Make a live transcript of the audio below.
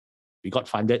We got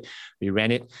funded, we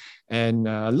ran it, and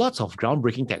lots of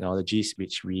groundbreaking technologies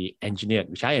which I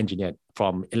engineered,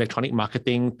 from electronic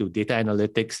marketing to data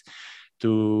analytics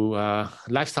to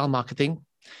lifestyle marketing.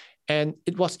 And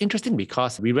it was interesting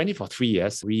because we ran it for 3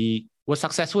 years. We were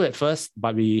successful at first,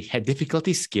 but we had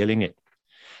difficulty scaling it.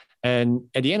 And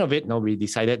at the end of it, we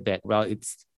decided that,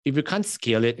 if you can't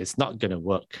scale it, it's not going to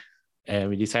work. And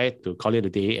we decided to call it a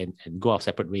day and go our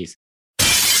separate ways.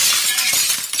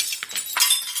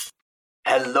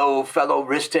 Hello, fellow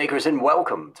risk takers, and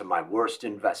welcome to my worst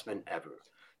investment ever.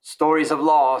 Stories of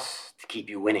loss to keep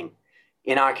you winning.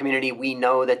 In our community, we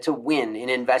know that to win in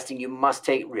investing, you must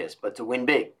take risk, but to win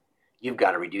big, you've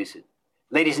got to reduce it.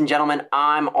 Ladies and gentlemen,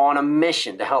 I'm on a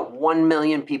mission to help 1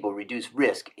 million people reduce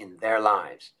risk in their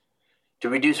lives. To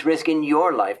reduce risk in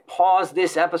your life, pause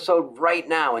this episode right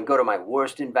now and go to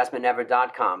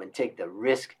myworstinvestmentever.com and take the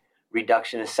risk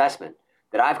reduction assessment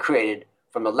that I've created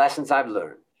from the lessons I've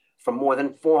learned from more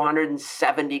than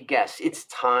 470 guests. It's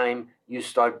time you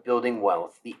start building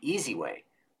wealth the easy way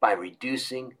by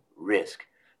reducing risk.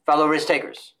 Fellow risk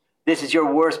takers, this is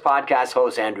your worst podcast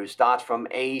host, Andrew Stotz from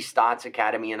A Stotz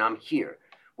Academy, and I'm here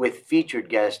with featured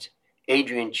guest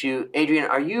Adrian Chiu. Adrian,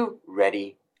 are you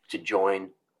ready to join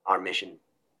our mission?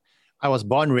 I was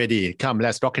born ready. Come,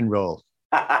 let's rock and roll.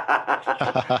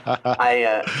 I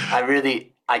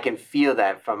can feel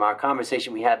that from our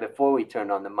conversation we had before we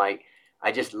turned on the mic.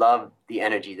 I just love the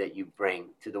energy that you bring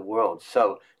to the world.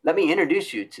 So let me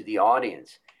introduce you to the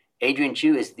audience. Adrian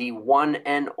Chiu is the one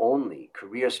and only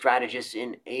career strategist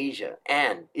in Asia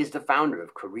and is the founder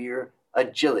of Career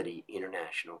Agility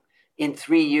International. In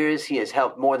 3 years, he has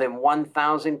helped more than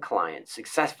 1,000 clients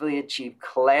successfully achieve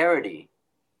clarity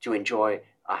to enjoy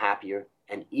a happier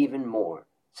and even more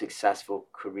successful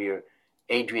career.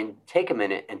 Adrian, take a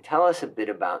minute and tell us a bit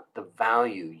about the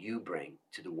value you bring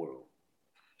to the world.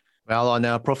 Well, on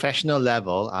a professional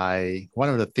level, one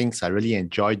of the things I really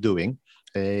enjoy doing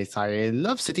is I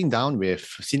love sitting down with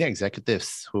senior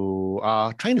executives who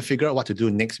are trying to figure out what to do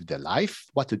next with their life,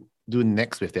 what to do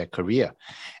next with their career,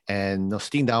 and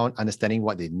sitting down, understanding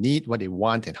what they need, what they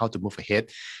want, and how to move ahead.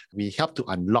 We help to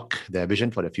unlock their vision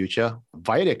for the future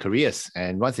via their careers.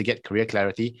 And once they get career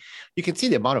clarity, you can see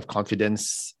the amount of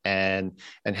confidence and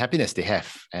happiness they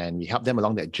have. And we help them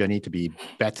along that journey to be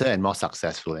better and more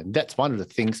successful. And that's one of the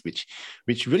things which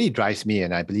really drives me.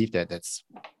 And I believe that that's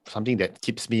something that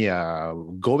keeps me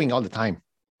going all the time.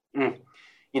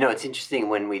 You know, it's interesting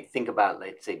when we think about,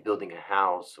 let's say, building a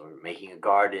house or making a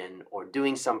garden or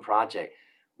doing some project,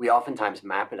 we oftentimes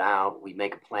map it out, we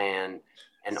make a plan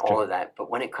and all of that. But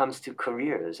when it comes to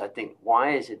careers, I think,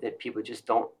 why is it that people just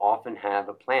don't often have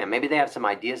a plan? Maybe they have some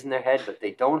ideas in their head, but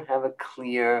they don't have a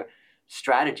clear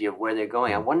strategy of where they're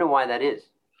going. I wonder why that is.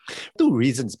 2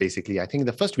 reasons, basically. I think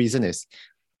the first reason is,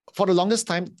 for the longest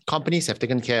time, companies have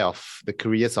taken care of the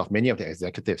careers of many of their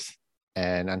executives.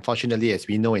 And unfortunately, as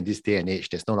we know in this day and age,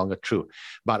 that's no longer true.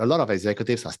 But a lot of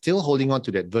executives are still holding on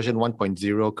to that version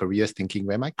 1.0 careers thinking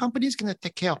where my company is going to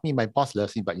take care of me, my boss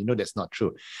loves me, but that's not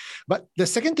true. But the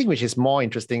second thing, which is more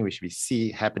interesting, which we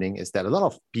see happening, is that a lot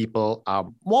of people are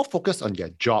more focused on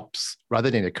their jobs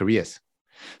rather than their careers.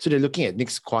 So they're looking at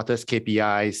next quarter's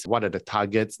KPIs, what are the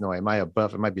targets, am I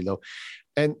above, am I below?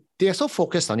 And they are so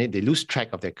focused on it, they lose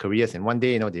track of their careers. And one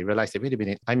day, they realize that, wait a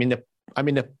minute, I'm in the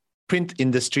print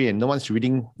industry and no one's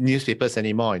reading newspapers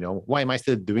anymore. Why am I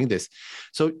still doing this?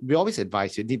 So we always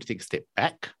advise you need to take a step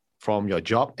back from your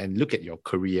job and look at your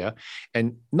career,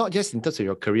 and not just in terms of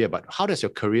your career, but how does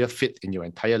your career fit in your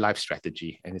entire life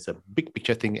strategy? And it's a big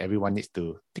picture thing everyone needs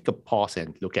to take a pause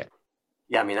and look at.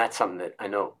 Yeah, I mean, that's something that I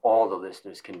know all the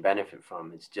listeners can benefit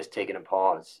from. It's just taking a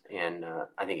pause. And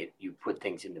I think you put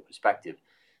things into perspective.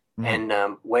 And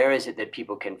where is it that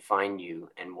people can find you,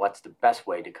 and what's the best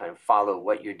way to kind of follow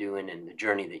what you're doing and the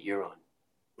journey that you're on?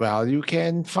 Well, you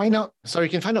can find out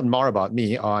more about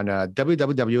me on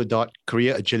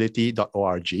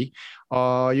www.careeragility.org,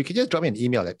 or you can just drop me an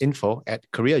email at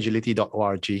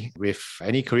info@careeragility.org with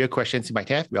any career questions you might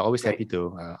have. We're always happy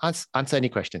to answer any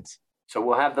questions. So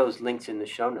we'll have those links in the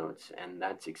show notes, and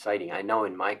that's exciting. I know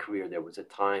in my career, there was a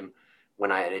time when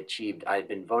I had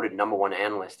been voted #1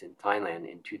 analyst in Thailand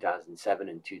in 2007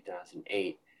 and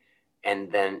 2008.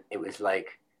 And then it was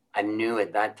like, I knew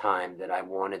at that time that I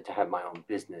wanted to have my own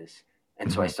business.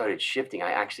 And so I started shifting.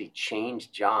 I actually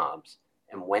changed jobs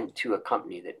and went to a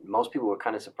company that most people were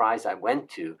kind of surprised I went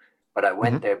to, but I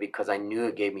went there because I knew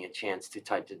it gave me a chance to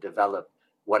try to develop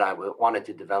what I wanted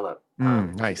to develop,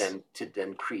 nice. to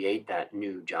then create that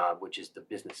new job, which is the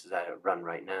businesses that I run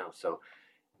right now. So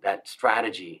that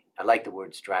strategy, I like the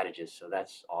word strategist, so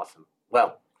that's awesome.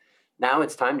 Well, Now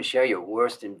it's time to share your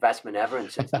worst investment ever.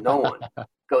 And since no one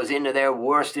goes into their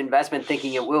worst investment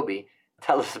thinking it will be,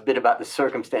 tell us a bit about the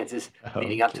circumstances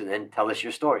leading up to then. Tell us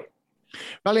your story.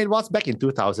 Well, it was back in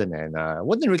 2000, and I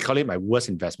wouldn't really call it my worst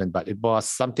investment, but it was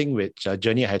something which a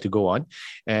journey I had to go on.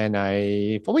 And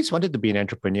I've always wanted to be an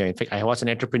entrepreneur. In fact, I was an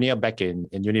entrepreneur back in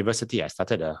university. I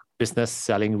started a business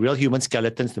selling real human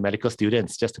skeletons to medical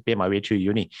students just to pay my way through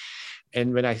uni.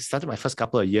 And when I started my first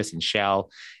couple of years in Shell,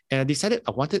 and I decided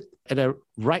I wanted, at a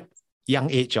right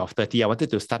young age of 30, I wanted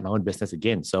to start my own business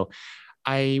again. So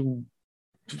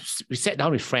we sat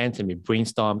down with friends and we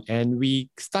brainstormed, and we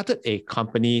started a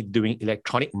company doing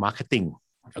electronic marketing.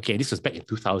 Okay, this was back in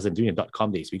 2000 during the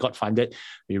 .com days. We got funded,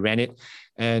 we ran it,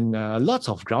 and lots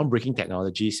of groundbreaking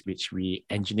technologies which I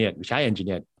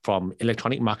engineered, from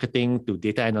electronic marketing to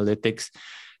data analytics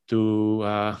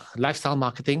to lifestyle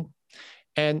marketing.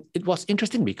 And it was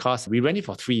interesting because we ran it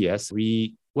for 3 years.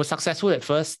 We were successful at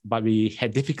first, but we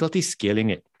had difficulty scaling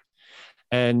it.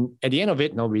 And at the end of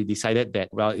it, we decided that,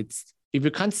 well, if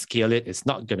you can't scale it, it's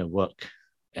not going to work.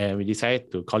 And we decided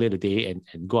to call it a day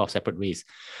and go our separate ways.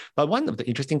 But one of the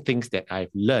interesting things that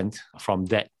I've learned from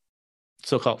that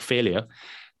so-called failure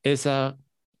is,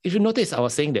 if you notice, I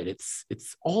was saying that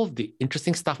it's all the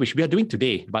interesting stuff which we are doing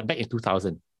today, but back in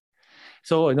 2000.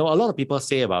 So, a lot of people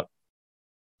say about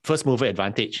first mover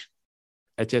advantage.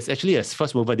 It's actually a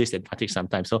first mover disadvantage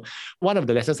sometimes. So one of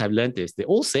the lessons I've learned is the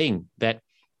old saying that,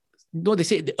 they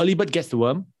say the early bird gets the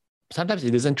worm. Sometimes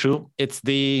it isn't true. It's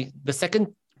the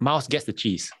second mouse gets the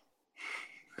cheese.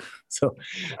 So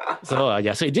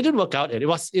it didn't work out. And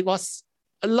it was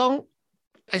a long,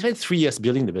 I spent 3 years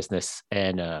building the business,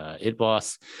 and it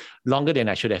was longer than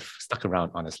I should have stuck around,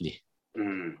 honestly.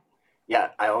 Yeah,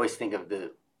 I always think of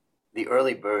the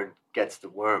early bird gets the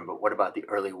worm, but what about the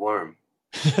early worm?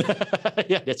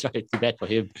 Yeah, that's right. Too bad for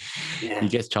him. Yeah. He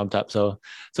gets chomped up. So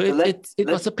it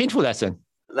was a painful lesson.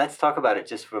 Let's talk about it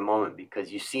just for a moment,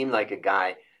 because you seem like a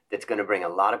guy that's going to bring a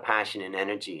lot of passion and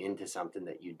energy into something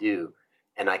that you do.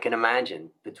 And I can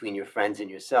imagine, between your friends and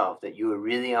yourself, that you were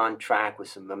really on track with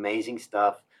some amazing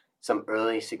stuff, some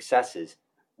early successes.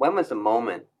 When was the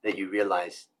moment that you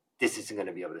realized this isn't going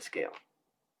to be able to scale?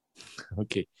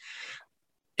 Okay.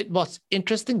 It was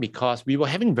interesting because we were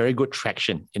having very good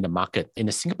traction in the market, in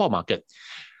the Singapore market.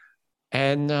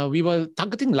 And we were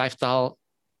targeting lifestyle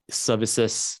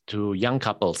services to young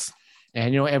couples.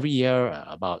 And, every year,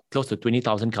 about close to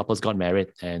 20,000 couples got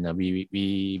married. And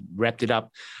we wrapped it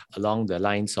up along the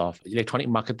lines of electronic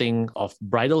marketing, of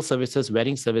bridal services,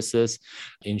 wedding services,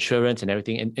 insurance and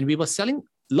everything. And we were selling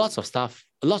lots of stuff,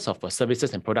 lots of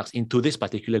services and products into this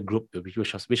particular group, which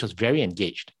was very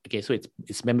engaged. Okay, so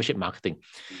it's membership marketing.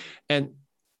 And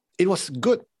it was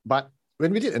good. But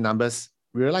when we did the numbers,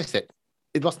 we realized that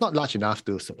it was not large enough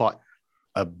to support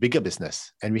a bigger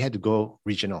business, and we had to go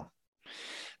regional.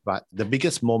 But the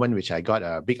biggest moment, which I got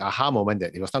a big aha moment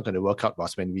that it was not going to work out,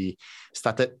 was when we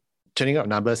started turning out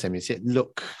numbers and we said,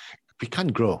 look, we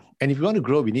can't grow. And if we want to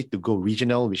grow, we need to go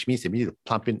regional, which means that we need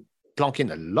to plonk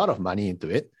in a lot of money into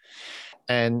it.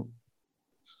 And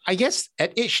I guess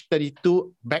at age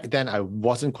 32, back then, I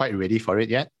wasn't quite ready for it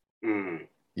yet.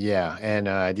 Yeah, and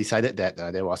I decided that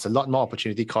there was a lot more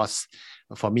opportunity costs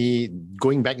for me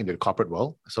going back into the corporate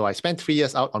world. So I spent 3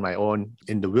 years out on my own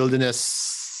in the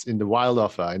wilderness, in the wild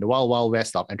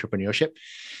west of entrepreneurship.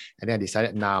 And then I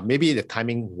decided, maybe the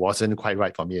timing wasn't quite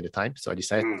right for me at the time. So I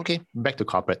decided, okay, back to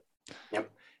corporate. Yep.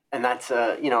 And that's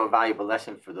a valuable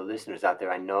lesson for the listeners out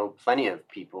there. I know plenty of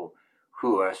people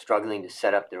who are struggling to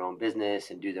set up their own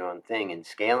business and do their own thing. And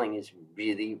scaling is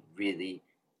really, really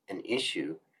an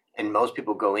issue. And most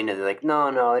people go into it, they're like,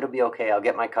 no, it'll be okay. I'll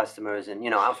get my customers and,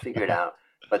 I'll figure it out.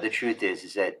 But the truth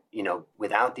is that,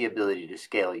 without the ability to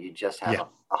scale, you just have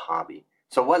a hobby.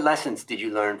 So what lessons did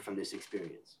you learn from this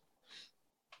experience?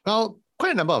 Well,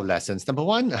 quite a number of lessons. Number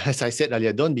one, as I said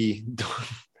earlier, don't be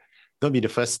the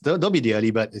first, don't be the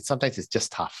early bird. Sometimes it's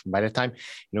just tough. By the time,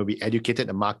 we educated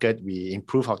the market, we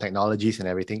improved our technologies and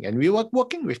everything. And we were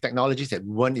working with technologies that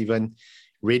weren't even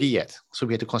ready yet. So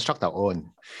we had to construct our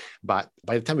own. But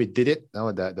by the time we did it,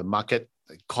 the market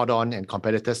caught on and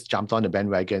competitors jumped on the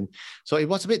bandwagon. So it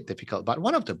was a bit difficult. But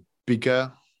one of the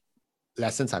bigger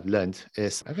lessons I've learned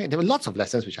is, there were lots of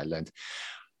lessons which I learned.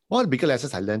 One of the bigger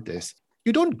lessons I learned is,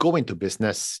 you don't go into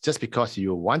business just because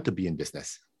you want to be in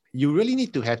business. You really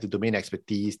need to have the domain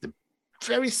expertise, the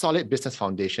very solid business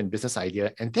foundation, business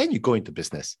idea, and then you go into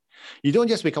business. You don't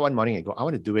just wake up one morning and go, I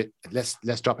want to do it.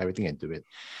 Let's drop everything and do it.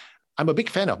 I'm a big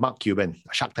fan of Mark Cuban,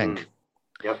 Shark Tank.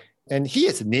 Yep. And he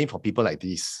is a name for people like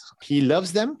these. He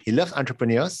loves them. He loves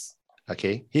entrepreneurs.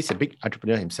 Okay. He's a big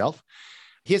entrepreneur himself.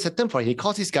 He has a term for it. He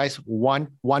calls these guys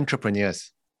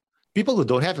one-entrepreneurs. people who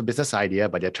don't have a business idea,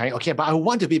 but they're trying, okay, but I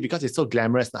want to be because it's so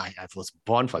glamorous. I was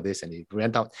born for this, and they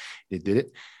went out, they did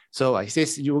it. So he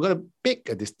says you're going to pick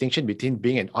a distinction between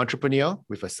being an entrepreneur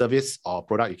with a service or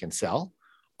product you can sell,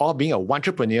 or being a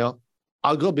entrepreneur.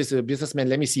 I'll go businessman.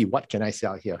 Let me see what can I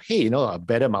sell here. Hey, a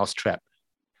better mousetrap.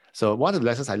 So one of the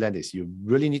lessons I learned is you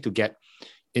really need to get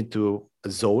into a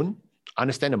zone,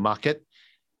 understand the market,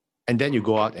 and then you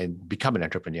go out and become an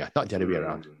entrepreneur, not the other way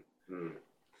around. Mm-hmm.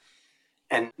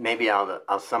 And maybe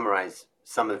I'll summarize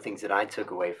some of the things that I took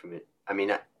away from it. I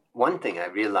mean, one thing I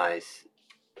realized,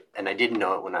 and I didn't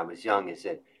know it when I was young, is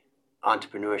that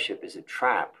entrepreneurship is a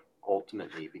trap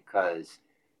ultimately, because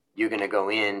you're going to go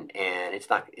in and it's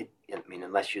not,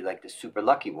 unless you're like the super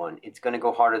lucky one, it's going to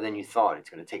go harder than you thought. It's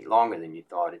going to take longer than you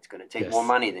thought. It's going to take more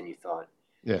money than you thought.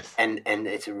 Yes. And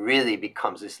it really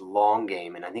becomes this long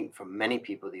game. And I think for many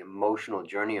people, the emotional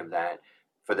journey of that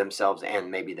for themselves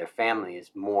and maybe their family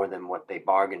is more than what they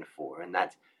bargained for. And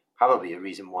that's probably a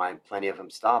reason why plenty of them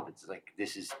stop. It's like,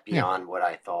 this is beyond what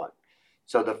I thought.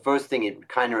 So the first thing it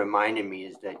kind of reminded me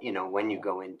is that, when you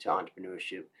go into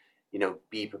entrepreneurship,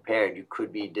 be prepared. You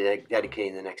could be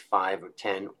dedicating the next 5 or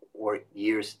 10 or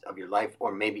years of your life,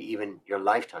 or maybe even your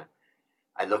lifetime.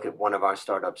 I look at one of our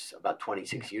startups about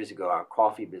 26 years ago, our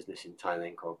coffee business in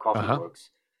Thailand called Coffee Works.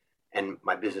 And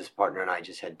my business partner and I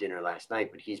just had dinner last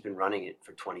night, but he's been running it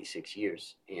for 26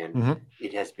 years. And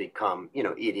it has become,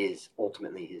 it is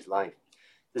ultimately his life.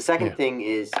 The second thing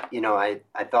is, I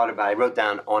wrote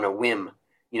down on a whim.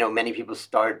 Many people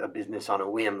start a business on a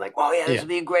whim, like, oh yeah, this would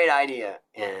be a great idea.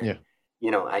 And,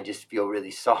 I just feel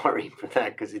really sorry for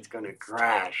that because it's going to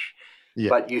crash. Yeah.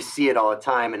 But you see it all the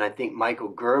time. And I think Michael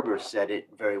Gerber said it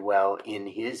very well in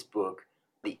his book,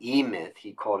 The E-Myth.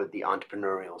 He called it the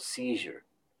entrepreneurial seizure,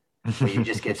 where you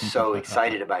just get so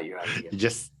excited about your idea. You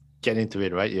just get into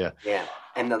it, right? Yeah. Yeah.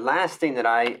 And the last thing that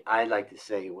I like to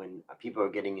say when people are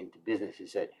getting into business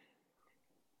is that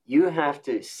you have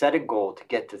to set a goal to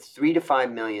get to $3 to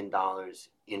 $5 million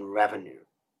in revenue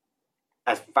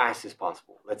as fast as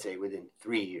possible. Let's say within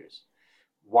 3 years.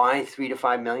 Why 3 to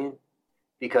 5 million?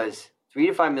 Because $3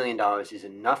 to $5 million is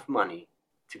enough money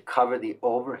to cover the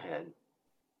overhead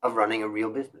of running a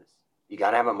real business. You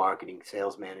got to have a marketing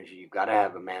sales manager. You've got to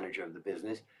have a manager of the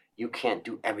business. You can't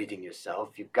do everything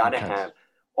yourself. You've got to have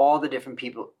all the different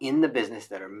people in the business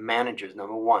that are managers,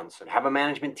 number one. So to have a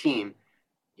management team,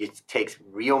 it takes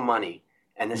real money.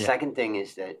 And the second thing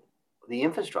is that the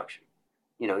infrastructure,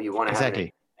 you want to have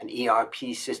an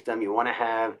ERP system. You want to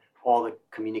have all the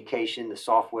communication, the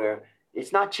software.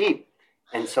 It's not cheap.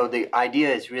 And so the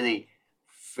idea is really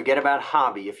forget about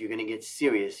hobby. If you're going to get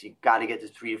serious, you got to get to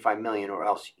 3 to 5 million, or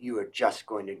else you are just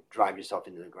going to drive yourself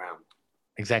into the ground.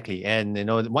 Exactly. And,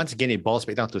 once again, it boils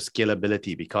back down to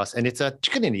scalability and it's a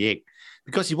chicken and the egg,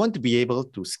 because you want to be able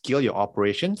to scale your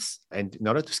operations. And in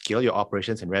order to scale your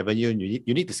operations and revenue,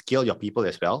 you need to scale your people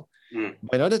as well.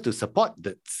 But in order to support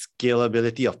the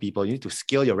scalability of people, you need to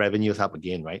scale your revenues up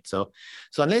again, right? So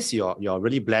unless you're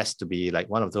really blessed to be like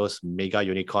one of those mega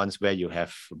unicorns where you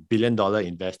have billion-dollar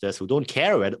investors who don't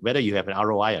care whether you have an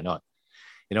ROI or not,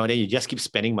 then you just keep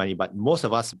spending money. But most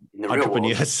of us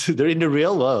entrepreneurs, they're in the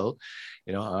real world.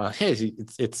 Hey,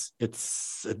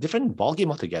 it's a different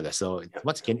ballgame altogether. So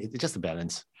once again, it's just a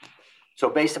balance. So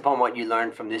based upon what you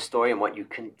learned from this story and what you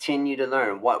continue to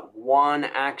learn, what one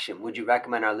action would you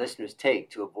recommend our listeners take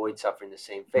to avoid suffering the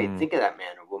same fate? Think of that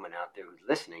man or woman out there who's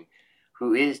listening,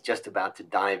 who is just about to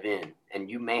dive in, and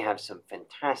you may have some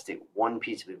fantastic one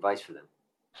piece of advice for them.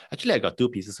 Actually, I got 2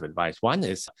 pieces of advice. One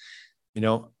is,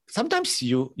 sometimes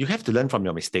you have to learn from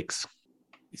your mistakes.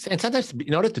 And sometimes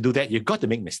in order to do that, you've got to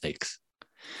make mistakes.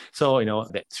 So,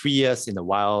 that 3 years in the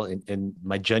wild, in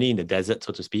my journey in the desert,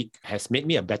 so to speak, has made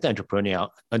me a better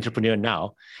entrepreneur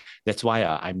now. That's why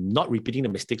I'm not repeating the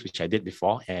mistakes which I did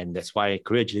before. And that's why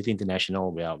Career Agility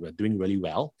International, we're doing really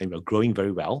well and we're growing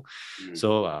very well.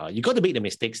 So you got to make the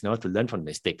mistakes in order to learn from the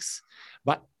mistakes.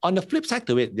 But on the flip side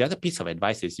to it, the other piece of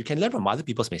advice is you can learn from other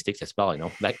people's mistakes as well.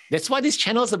 Like that's what this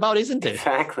channel is about, isn't it?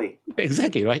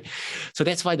 Exactly, right? So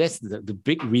that's why that's the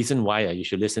big reason why you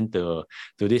should listen to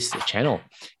this channel.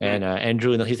 And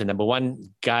Andrew, he's the number one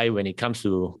guy when it comes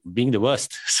to being the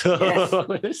worst.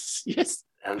 So yes.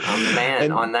 I'm the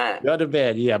man on that. You're the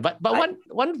man, yeah. But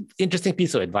one interesting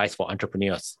piece of advice for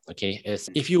entrepreneurs, okay,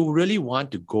 is if you really want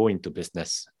to go into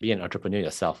business, be an entrepreneur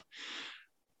yourself,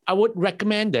 I would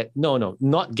recommend that,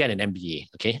 not get an MBA,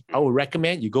 okay? I would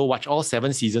recommend you go watch all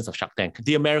 7 seasons of Shark Tank,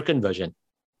 the American version.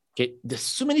 Okay, there's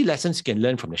so many lessons you can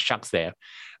learn from the sharks there.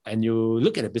 And you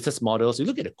look at the business models, you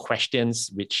look at the questions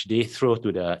which they throw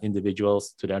to the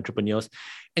individuals, to the entrepreneurs,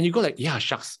 and you go like, yeah,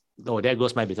 shucks, there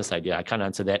goes my business idea. I can't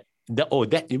answer that.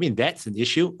 you mean that's an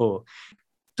issue? Oh,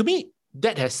 to me,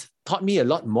 that has taught me a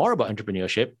lot more about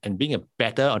entrepreneurship and being a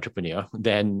better entrepreneur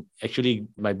than actually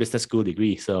my business school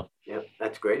degree. So yeah,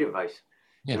 that's great advice.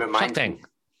 yeah, It Shark reminds Tank. me.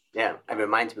 Yeah, it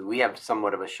reminds me. We have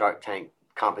somewhat of a Shark Tank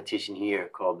competition here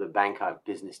called the Bangkok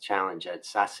Business Challenge at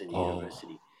Sassoon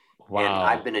University, and Wow.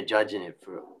 I've been a judge in it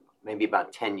for maybe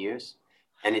about 10 years,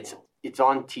 and it's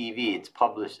on TV. It's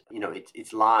published.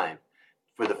 It's live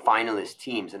for the finalist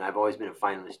teams, and I've always been a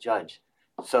finalist judge.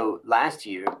 So last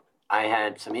year, I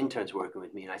had some interns working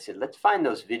with me, and I said, let's find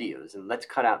those videos and let's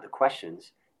cut out the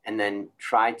questions and then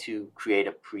try to create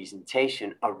a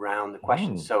presentation around the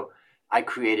questions. So I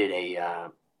created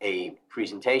a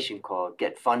presentation called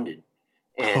Get Funded.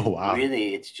 And Wow.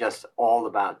 really, it's just all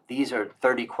about these are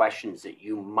 30 questions that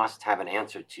you must have an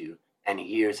answer to, and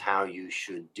here's how you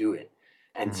should do it.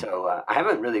 And so I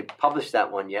haven't really published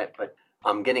that one yet, but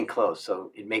I'm getting close.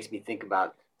 So it makes me think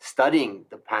about studying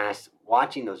the past,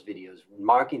 watching those videos,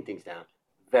 marking things down.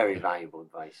 Very valuable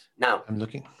advice. Now, I'm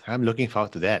looking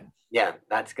forward to that. yeah,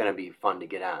 that's going to be fun to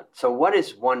get out. So what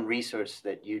is one resource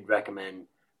that you'd recommend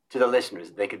to the listeners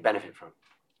that they could benefit from?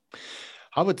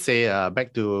 I would say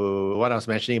back to what I was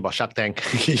mentioning about Shark Tank.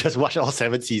 You just watch all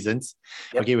 7 seasons,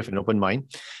 Yep. okay, with an open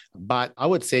mind. But I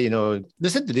would say,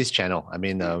 listen to this channel. I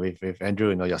mean, with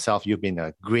Andrew, yourself, you've been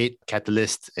a great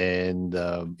catalyst in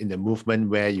the movement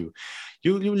where you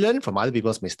learn from other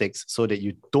people's mistakes so that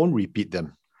you don't repeat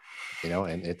them.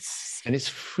 And it's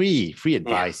free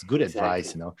advice, good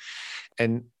advice.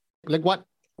 And like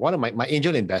one of my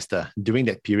angel investor during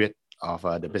that period of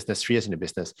the business, 3 years in the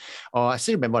business. I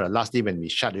still remember the last day when we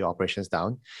shut the operations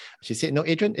down. She said, "No,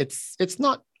 Adrian, it's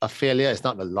not a failure, it's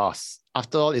not a loss.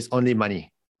 After all, it's only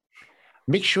money.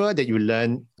 Make sure that you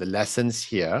learn the lessons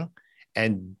here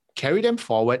and carry them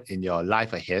forward in your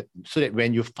life ahead so that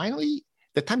when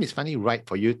the time is finally right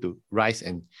for you to rise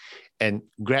and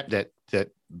grab that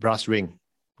brass ring,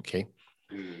 okay?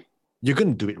 You're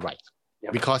going to do it right.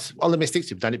 Yep. Because all the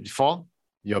mistakes you've done it before,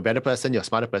 you're a better person, you're a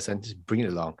smarter person, just bring it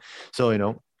along. So,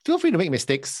 feel free to make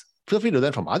mistakes. Feel free to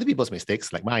learn from other people's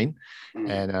mistakes like mine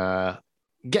and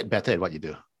get better at what you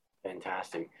do."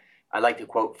 Fantastic. I like the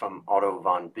quote from Otto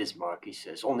von Bismarck. He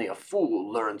says, "Only a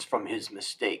fool learns from his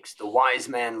mistakes. The wise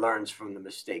man learns from the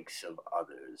mistakes of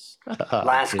others."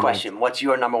 Last question. What's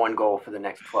your number one goal for the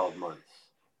next 12 months?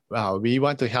 Well, we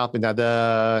want to help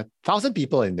another 1,000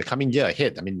 people in the coming year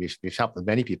ahead. I mean, we've helped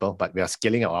many people, but we are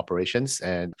scaling our operations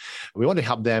and we want to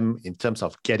help them in terms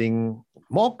of getting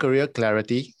more career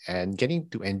clarity and getting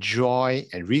to enjoy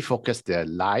and refocus their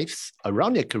lives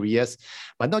around their careers,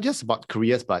 but not just about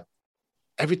careers, but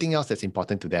everything else that's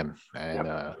important to them.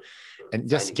 And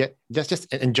just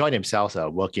enjoy themselves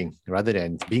working rather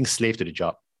than being slave to the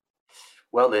job.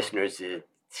 Well, listeners, if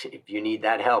you need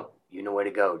that help, you know where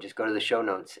to go. Just go to the show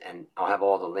notes and I'll have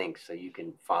all the links so you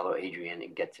can follow Adrian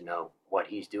and get to know what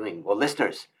he's doing. Well,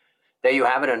 listeners, there you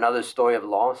have it. Another story of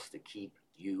loss to keep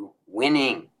you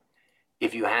winning.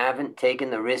 If you haven't taken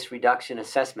the risk reduction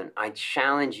assessment, I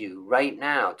challenge you right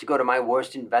now to go to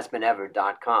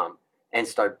myworstinvestmentever.com and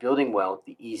start building wealth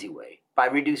the easy way by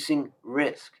reducing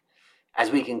risk.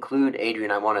 As we conclude,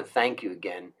 Adrian, I want to thank you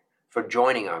again for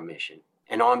joining our mission.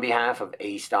 And on behalf of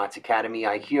A Stotz Academy,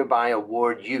 I hereby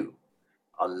award you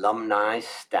alumni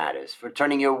status for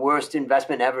turning your worst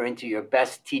investment ever into your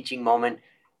best teaching moment.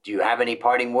 Do you have any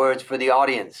parting words for the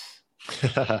audience?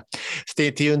 Stay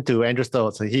tuned to Andrew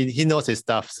Stotz. He knows his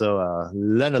stuff, so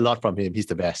learn a lot from him. He's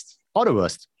the best, or the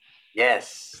worst.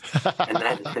 Yes, and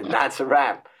that's a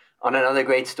wrap on another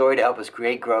great story to help us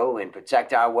create, grow, and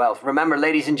protect our wealth. Remember,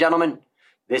 ladies and gentlemen,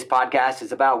 this podcast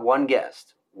is about one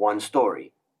guest, one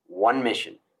story, one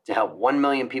mission to help 1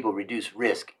 million people reduce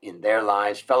risk in their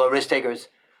lives. Fellow risk takers,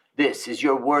 this is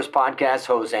your worst podcast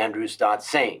host, Andrew Stotz,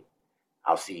 saying,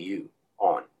 I'll see you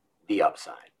on the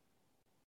upside.